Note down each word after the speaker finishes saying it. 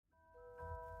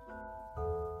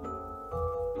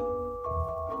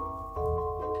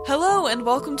Hello and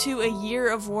welcome to A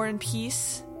Year of War and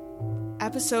Peace,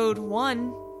 episode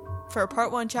 1 for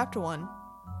part 1, chapter 1.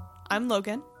 I'm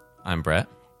Logan. I'm Brett.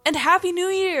 And Happy New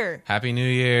Year! Happy New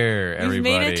Year, everybody. We've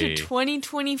made it to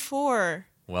 2024.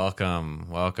 Welcome.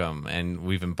 And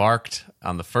we've embarked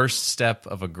on the first step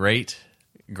of a great,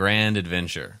 grand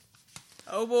adventure.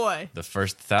 Oh boy. The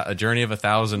first, a journey of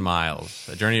 1,000 miles.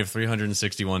 A journey of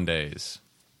 361 days.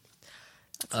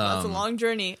 That's a long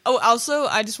journey. Oh, also,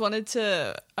 I just wanted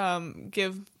to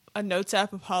give a Notes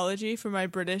app apology for my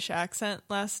British accent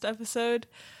last episode.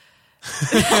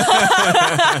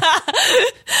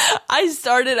 I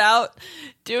started out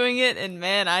doing it, and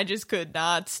man, I just could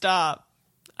not stop.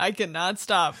 I could not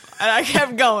stop. And I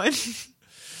kept going.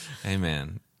 Hey,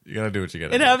 man. You gotta do what you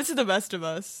gotta do. It happens to the best of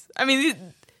us. I mean,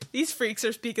 these freaks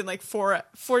are speaking like four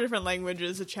different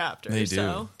languages a chapter. They do.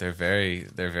 So. They're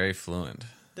very fluent.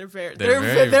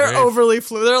 They're overly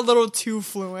fluent. They're a little too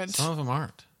fluent. Some of them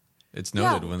aren't. It's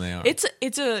noted when they are.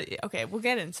 Okay, we'll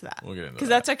get into that. Because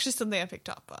that's actually something I picked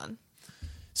up on.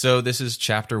 So this is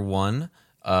chapter 1,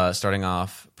 starting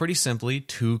off pretty simply,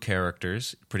 2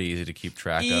 characters, pretty easy to keep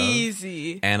track of.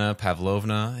 Easy. Anna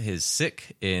Pavlovna is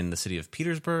sick in the city of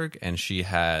Petersburg, and she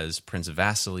has Prince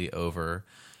Vasily over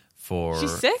for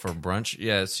brunch.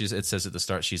 Yeah, it says at the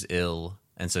start she's ill,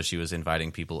 and so she was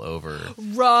inviting people over to be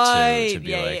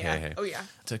hey. Oh, yeah.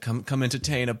 To come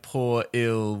entertain a poor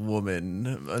ill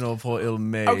woman, poor ill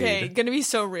maid. Okay, gonna be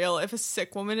so real. If a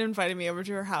sick woman invited me over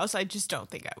to her house, I just don't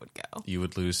think I would go. You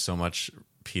would lose so much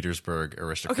Petersburg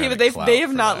aristocratic. Okay, but they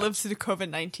have not lived through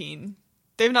COVID-19.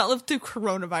 They've not lived through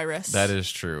coronavirus. That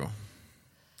is true.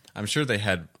 I'm sure they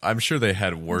had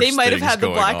worse. They might have things had the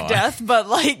going Black on. Death, but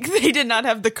they did not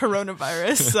have the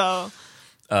coronavirus. So.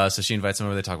 So she invites them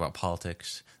over. They talk about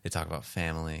politics. They talk about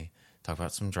family. Talk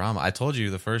about some drama. I told you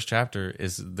the first chapter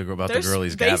is about the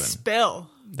girlies gabbing.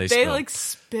 They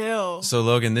spill. So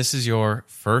Logan, this is your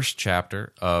first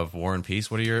chapter of War and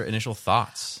Peace. What are your initial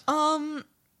thoughts? Everyone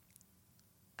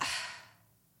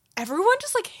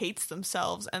just hates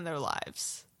themselves and their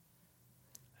lives.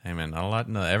 Hey man, not a lot.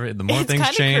 No, the more things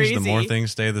change, crazy. The more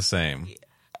things stay the same.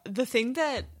 The thing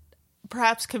that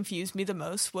perhaps confused me the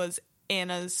most was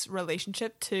Anna's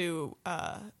relationship to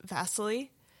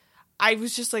Vasily. I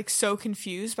was just so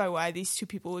confused by why these two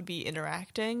people would be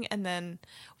interacting, and then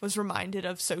was reminded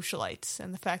of socialites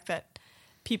and the fact that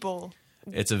people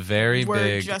were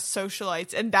just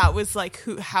socialites, and that was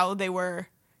how they were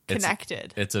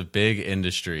connected. It's a big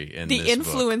industry in this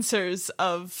influencers book.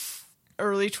 of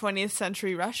early 20th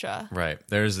century Russia. Right.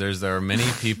 There are many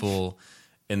people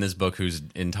in this book whose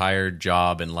entire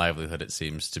job and livelihood, it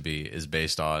seems to be, is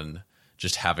based on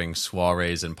just having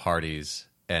soirees and parties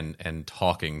and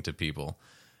talking to people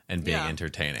and being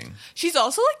entertaining. She's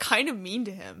also kind of mean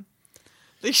to him.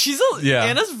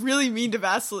 Anna's really mean to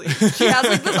Vasily. She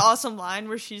has this awesome line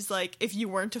where she's like, "If you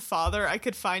weren't a father, I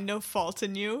could find no fault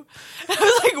in you." And I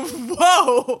was like,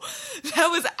 "Whoa, that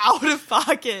was out of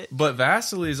pocket." But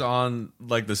Vasily's on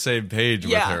the same page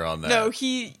with her on that. No,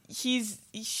 he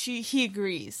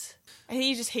agrees. I think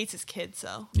he just hates his kids.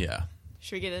 So yeah,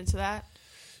 should we get into that?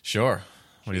 Sure.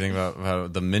 What do you think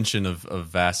about the mention of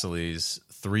Vasily's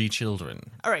 3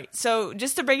 children? All right, so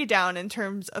just to break it down in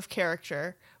terms of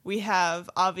character, we have,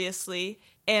 obviously,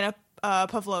 Anna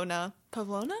Pavlovna.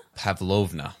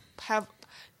 Pavlovna.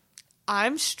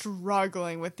 I'm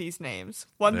struggling with these names.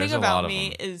 One thing about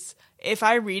me is if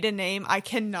I read a name, I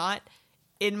cannot,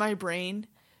 in my brain,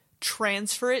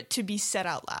 transfer it to be said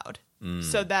out loud.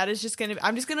 So that is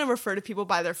I'm just going to refer to people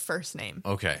by their first name.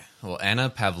 Okay. Well,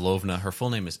 Anna Pavlovna, her full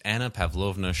name is Anna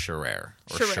Pavlovna Scherer.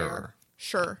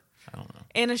 Sure. I don't know.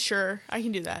 Anna Scherer. I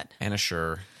can do that. Anna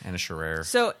Scherer.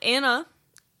 So Anna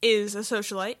is a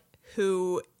socialite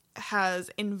who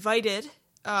has invited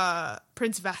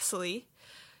Prince Vasily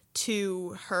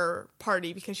to her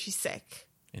party because she's sick.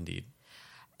 Indeed.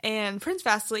 And Prince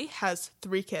Vasily has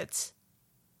 3 kids.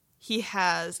 He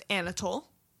has Anatole,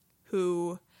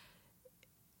 who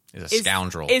is a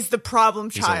scoundrel. Is the problem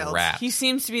child. He's a rat. He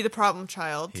seems to be the problem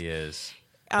child. He is.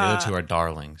 The other 2 are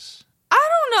darlings.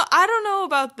 I don't know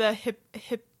about the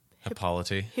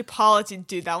Hippolyte. Hippolyte,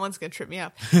 dude, that one's gonna trip me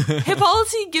up.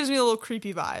 Hippolyte gives me a little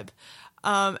creepy vibe.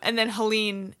 And then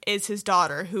Helene is his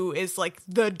daughter, who is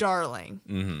the darling.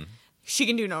 Mm-hmm. She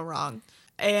can do no wrong.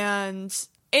 And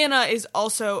Anna is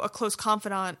also a close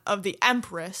confidant of the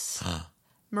Empress,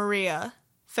 Maria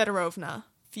Fedorovna.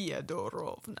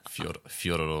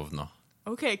 Fyodorovna.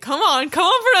 Okay, come on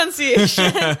pronunciation.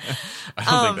 I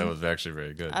don't think that was actually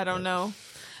very good. I don't know.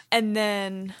 And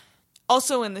then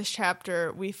also in this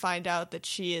chapter, we find out that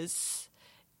she is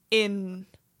in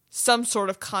some sort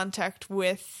of contact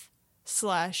with /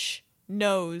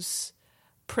 knows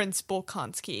Prince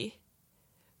Bolkonsky,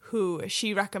 who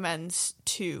she recommends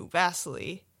to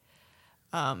Vasily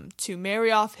to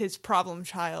marry off his problem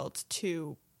child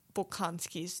to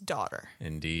Bolkonsky's daughter.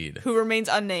 Indeed. Who remains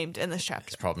unnamed in this chapter.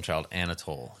 His problem child,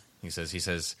 Anatole. She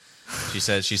says,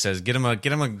 get him a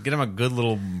good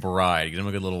little bride, get him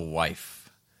a good little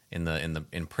wife in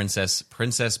Princess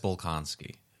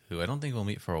Bolkonsky, who I don't think we'll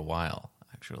meet for a while,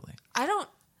 actually.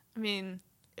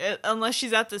 Unless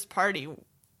she's at this party,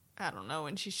 I don't know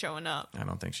when she's showing up. I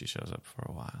don't think she shows up for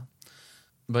a while.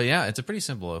 But yeah, it's a pretty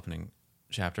simple opening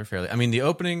chapter, fairly. I mean, the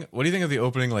opening, what do you think of the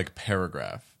opening, like,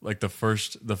 paragraph? Like the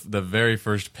very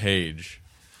first page?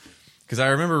 Because I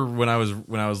remember when I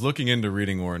was looking into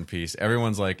reading War and Peace,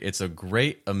 everyone's like, it's a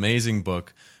great, amazing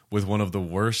book with one of the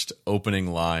worst opening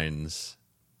lines,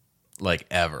 like,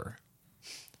 ever.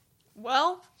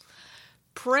 Well,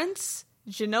 Prince,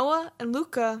 Genoa, and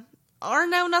Lucca are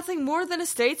now nothing more than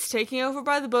estates taken over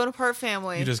by the Bonaparte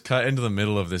family. You just cut into the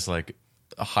middle of this, like,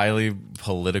 a highly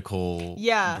political,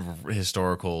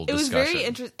 historical discussion. It was very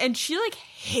interesting. And she, like,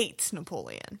 hates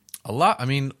Napoleon. A lot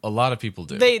of people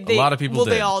do. A lot of people do.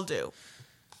 Well, they all do.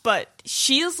 But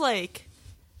she's like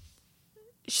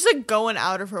going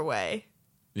out of her way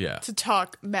to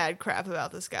talk mad crap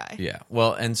about this guy. Yeah.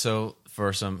 Well, and so for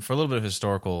a little bit of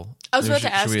historical, I was about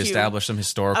to ask you, should we establish some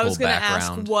historical background? I was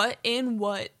going to ask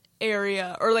what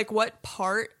area or like what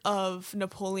part of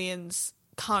Napoleon's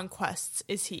conquests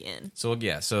is he in? So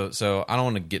yeah, so I don't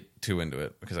want to get too into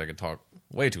it because I could talk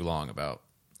way too long about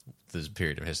this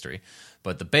period of history.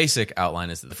 But the basic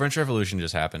outline is that the French Revolution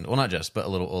just happened. Well, not just, but a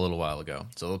little while ago.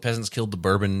 So the peasants killed the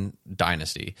Bourbon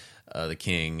dynasty, the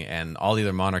king, and all the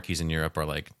other monarchies in Europe are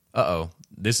like, "Uh-oh,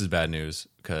 this is bad news."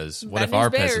 Because what if our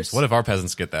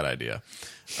peasants get that idea?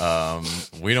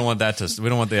 We don't want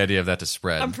the idea of that to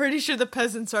spread. I'm pretty sure the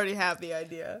peasants already have the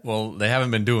idea. Well, they haven't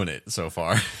been doing it so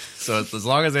far. So as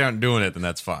long as they aren't doing it, then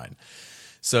that's fine.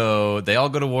 So they all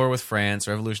go to war with France.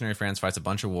 Revolutionary France fights a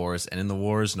bunch of wars, and in the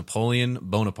wars, Napoleon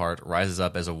Bonaparte rises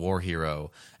up as a war hero,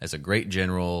 as a great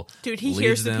general. Dude, he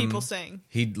hears the people sing.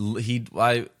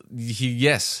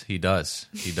 Yes, he does.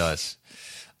 He does.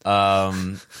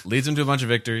 Leads them to a bunch of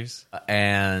victories,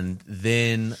 and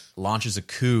then launches a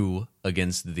coup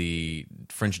against the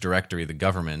French Directory, the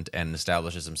government, and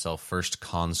establishes himself first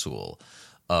consul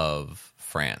of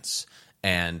France.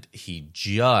 And he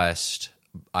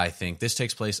I think this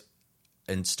takes place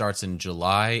and starts in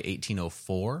July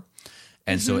 1804.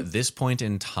 And so at this point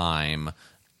in time,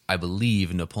 I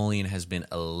believe Napoleon has been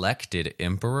elected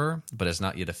emperor, but has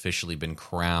not yet officially been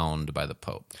crowned by the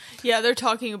Pope. Yeah, they're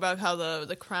talking about how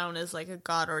the crown is like a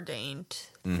God-ordained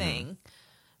thing.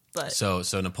 But so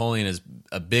Napoleon is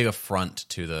a big affront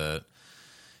to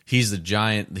he's the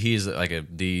giant, he's like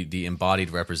the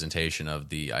embodied representation of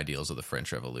the ideals of the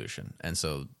French Revolution. And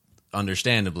so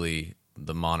understandably,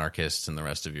 the monarchists in the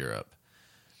rest of Europe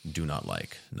do not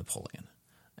like Napoleon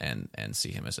and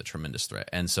see him as a tremendous threat.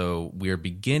 And so we're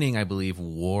beginning, I believe,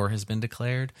 war has been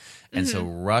declared. And so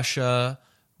Russia,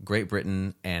 Great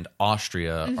Britain, and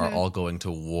Austria are all going to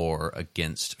war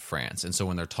against France. And so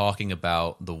when they're talking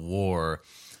about the war,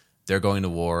 they're going to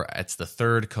war. It's the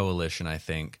third coalition, I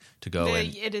think, to go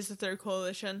it is the third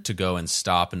coalition. To go and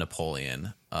stop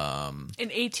Napoleon. In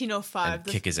 1805.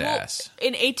 Kick his ass.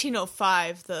 In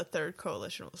 1805, the third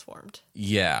coalition was formed.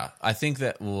 Yeah. I think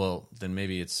that, then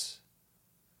maybe it's...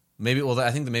 I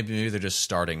think that maybe they're just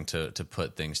starting to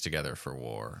put things together for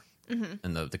war.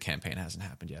 And the campaign hasn't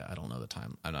happened yet. I don't know the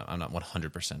time. I'm not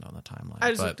 100% on the timeline. I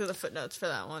just looked at the footnotes for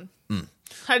that one.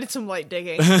 I did some light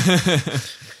digging.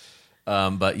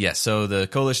 But yes, so the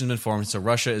coalition's been formed. So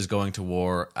Russia is going to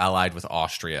war, allied with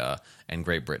Austria and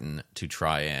Great Britain, to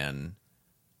try and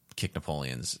kick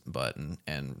Napoleon's butt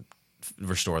and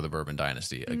restore the Bourbon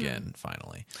dynasty again.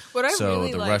 Finally,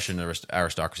 the Russian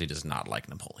aristocracy does not like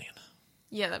Napoleon.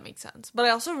 Yeah, that makes sense. But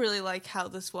I also really like how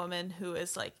this woman who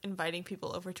is like inviting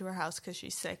people over to her house because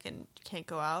she's sick and can't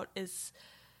go out is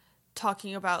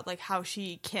talking about like how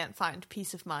she can't find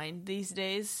peace of mind these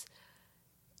days.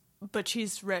 But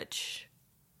she's rich,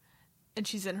 and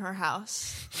she's in her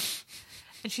house,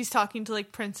 and she's talking to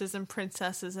like princes and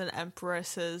princesses and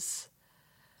empresses.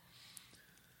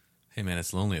 Hey man,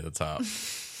 it's lonely at the top.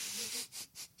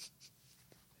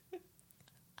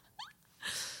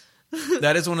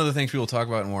 That is one of the things people talk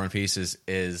about in War and Peace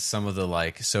is some of the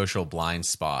like social blind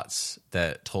spots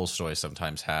that Tolstoy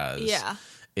sometimes has. Yeah.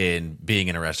 In being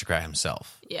an aristocrat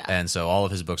himself. Yeah. And so all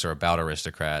of his books are about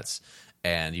aristocrats.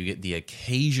 and you get the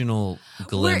occasional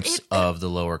glimpse of the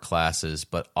lower classes,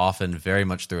 but often very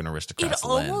much through an aristocrat's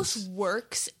lens. It almost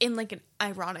works in like an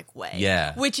ironic way.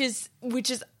 Yeah. Which is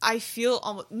I feel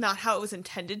almost not how it was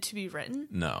intended to be written.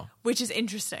 No. Which is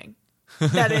interesting.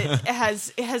 That it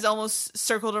has almost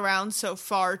circled around so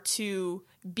far to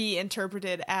be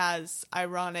interpreted as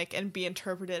ironic and be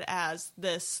interpreted as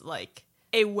this like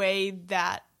a way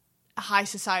that high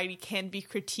society can be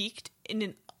critiqued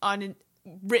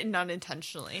written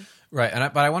unintentionally. Right,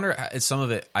 but I wonder, some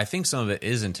of it, I think some of it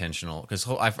is intentional, because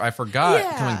I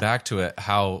forgot, coming back to it,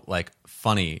 how, like,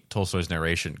 funny Tolstoy's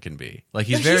narration can be. Like,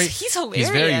 he's hilarious. He's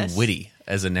very witty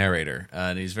as a narrator,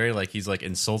 and he's very, like,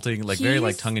 insulting, like, very,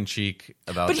 like, tongue-in-cheek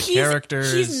about the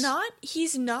characters.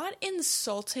 He's not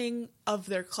insulting of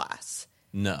their class.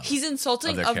 No. He's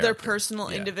insulting of their personal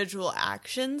individual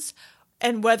actions,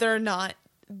 and whether or not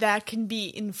that can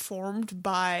be informed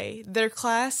by their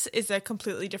class is a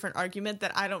completely different argument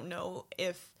that I don't know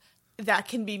if that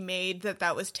can be made,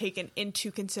 that was taken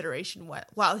into consideration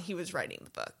while he was writing the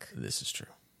book. This is true.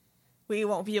 We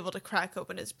won't be able to crack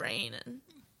open his brain and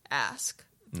ask.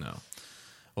 No.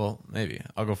 Well, maybe.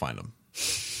 I'll go find him.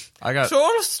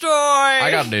 Tolstoy! I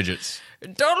got digits.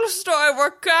 Tolstoy,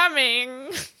 we're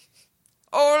coming!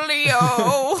 Oh,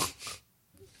 Leo!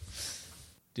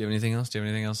 Do you have anything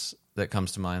else that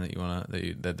comes to mind that you want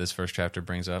to that this first chapter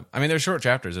brings up? I mean, they're short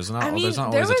chapters. There's not always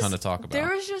a ton to talk about. There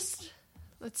was just,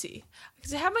 let's see,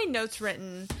 because I have my notes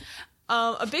written.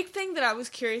 A big thing that I was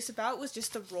curious about was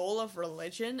just the role of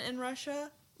religion in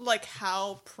Russia, like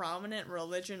how prominent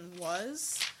religion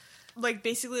was, like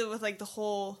basically with like the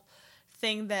whole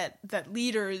thing that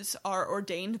leaders are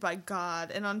ordained by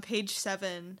God. And on page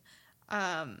 7,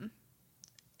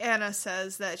 Anna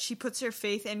says that she puts her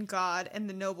faith in God and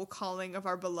the noble calling of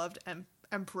our beloved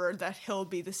emperor, that he'll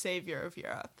be the savior of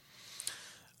Europe.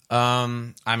 I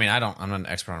mean, I'm not an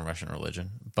expert on Russian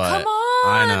religion, but come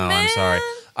on, I know, man. I'm sorry.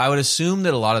 I would assume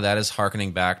that a lot of that is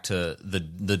hearkening back to the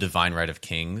divine right of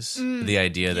kings, the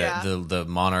idea that the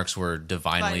monarchs were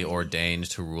divinely ordained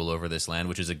to rule over this land,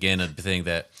 which is again a thing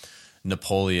that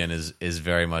Napoleon is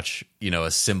very much, a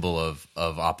symbol of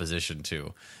opposition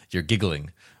to. You're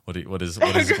giggling. What is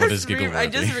giggle? I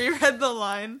just reread the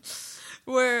line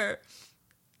where,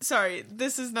 sorry,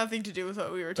 this has nothing to do with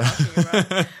what we were talking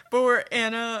about, but where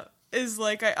Anna is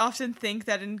like, I often think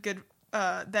that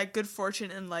that good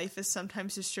fortune in life is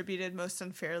sometimes distributed most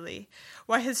unfairly.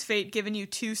 Why has fate given you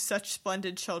 2 such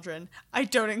splendid children? I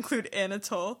don't include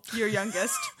Anatole, your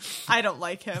youngest. I don't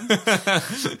like him.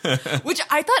 Which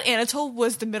I thought Anatole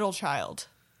was the middle child.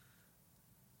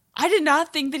 I did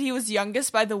not think that he was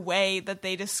youngest by the way that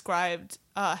they described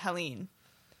Helene.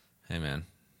 Hey, man.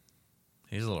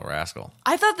 He's a little rascal.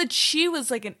 I thought that she was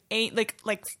like an 8,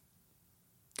 like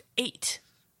 8.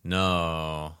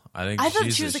 No, I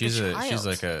thought she was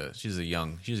like a child. She's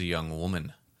a young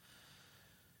woman.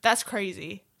 That's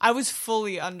crazy. I was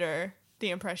fully under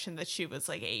the impression that she was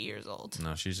like 8 years old.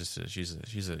 No, she's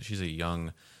a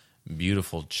young,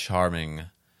 beautiful, charming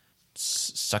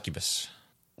succubus.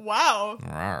 Wow.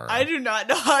 Rawr. I do not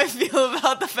know how I feel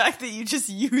about the fact that you just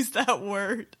used that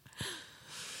word.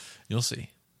 You'll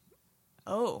see.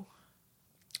 Oh.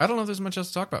 I don't know if there's much else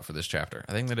to talk about for this chapter.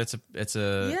 I think that it's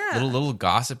a little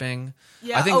gossiping.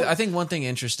 Yeah. I think one thing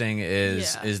interesting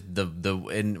is the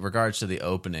in regards to the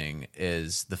opening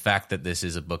is the fact that this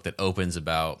is a book that opens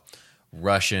about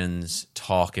Russians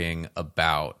talking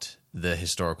about the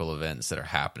historical events that are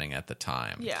happening at the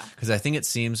time. Yeah. Because I think it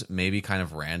seems maybe kind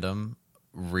of random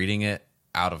reading it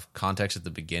out of context at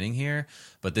the beginning here,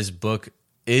 but this book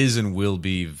is and will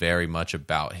be very much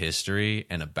about history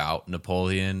and about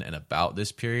Napoleon and about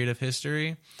this period of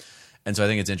history. And so I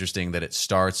think it's interesting that it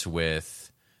starts with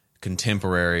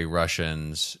contemporary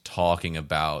Russians talking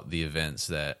about the events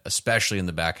that, especially in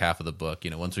the back half of the book,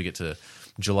 once we get to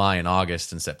July and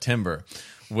August and September,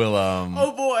 will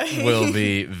will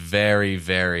be very,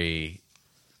 very,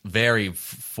 very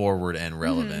forward and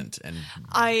relevant and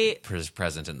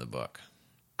present in the book.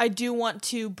 I do want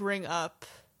to bring up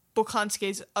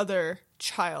Bolkonsky's other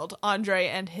child, Andrei,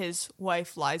 and his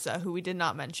wife, Liza, who we did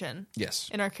not mention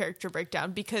in our character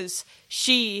breakdown, because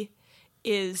Liza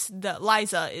is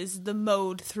the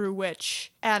mode through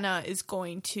which Anna is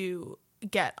going to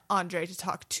get Andrei to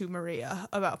talk to Maria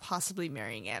about possibly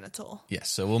marrying Anatole. Yes,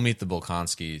 so we'll meet the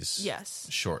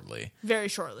Bolkonskys shortly. Very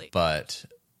shortly. But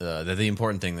the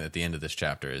important thing at the end of this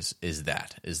chapter is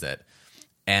that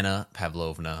Anna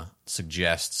Pavlovna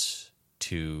suggests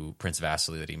to Prince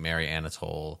Vasily that he marry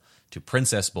Anatole to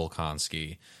Princess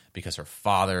Bolkonsky because her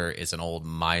father is an old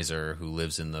miser who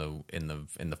lives in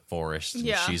the forest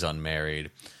and she's unmarried.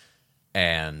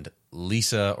 And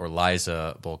Lisa or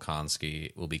Liza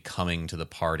Bolkonsky will be coming to the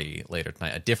party later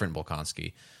tonight. A different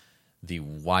Bolkonsky, the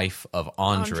wife of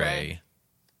Andre.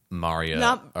 Maria,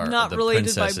 not the related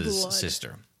princess's by blood.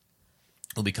 sister,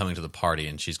 will be coming to the party,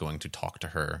 and she's going to talk to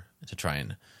her to try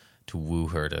and to woo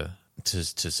her to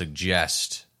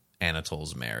suggest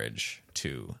Anatole's marriage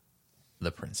to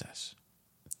the princess.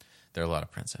 There are a lot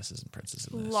of princesses and princes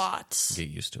in this. Lots. Get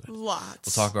used to it.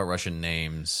 Lots. We'll talk about Russian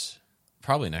names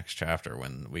probably next chapter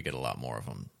when we get a lot more of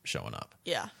them showing up.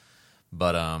 Yeah.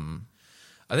 But I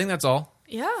think that's all.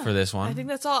 Yeah. For this one. I think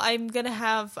that's all. I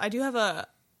do have a,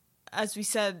 as we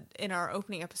said in our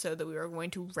opening episode, that we were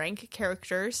going to rank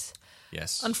characters.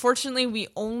 Yes. Unfortunately, we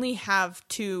only have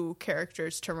 2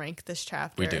 characters to rank this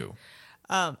chapter. We do.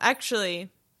 Actually,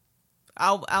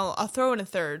 I'll throw in a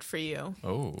third for you.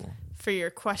 Oh. For your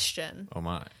question. Oh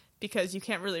my. Because you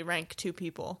can't really rank 2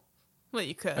 people. Well,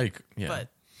 you could. Yeah. But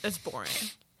it's boring.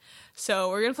 So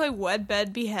we're going to play Wed,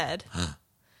 Bed, Behead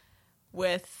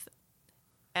with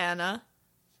Anna,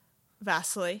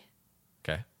 Vasily,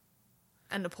 Okay.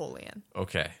 and Napoleon.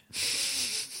 Okay.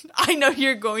 I know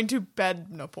you're going to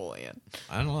bed Napoleon.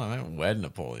 I don't know. I might wed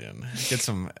Napoleon. Get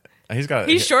some.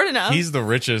 He's short enough. He's the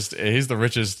richest. He's the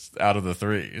richest out of the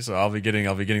 3. So I'll be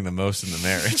getting the most in the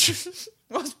marriage.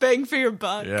 Most bang for your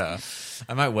buck. Yeah,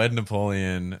 I might wed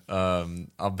Napoleon.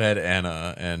 I'll bed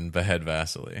Anna and behead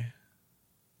Vasily.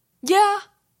 Yeah,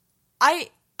 I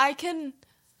can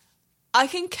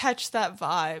catch that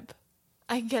vibe.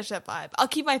 I'll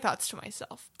keep my thoughts to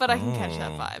myself, but I can catch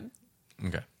that vibe.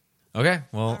 Okay.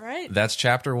 Well, all right. That's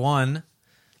chapter 1,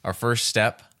 our first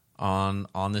step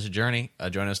on this journey.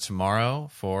 Join us tomorrow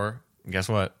for, guess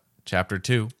what? Chapter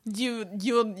 2. You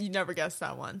never guess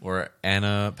that one. Where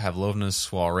Anna Pavlovna's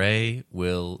soiree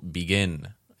will begin,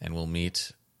 and we'll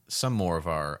meet some more of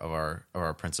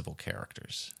our principal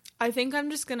characters. I think I'm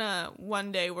just gonna,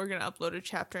 one day we're gonna upload a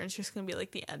chapter and it's just gonna be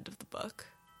like the end of the book.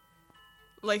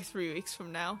 Like 3 weeks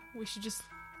from now. We should just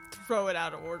throw it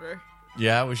out of order.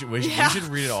 Yeah, we should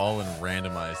read it all and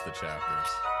randomize the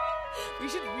chapters. We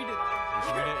should read it. We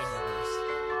should read it in reverse.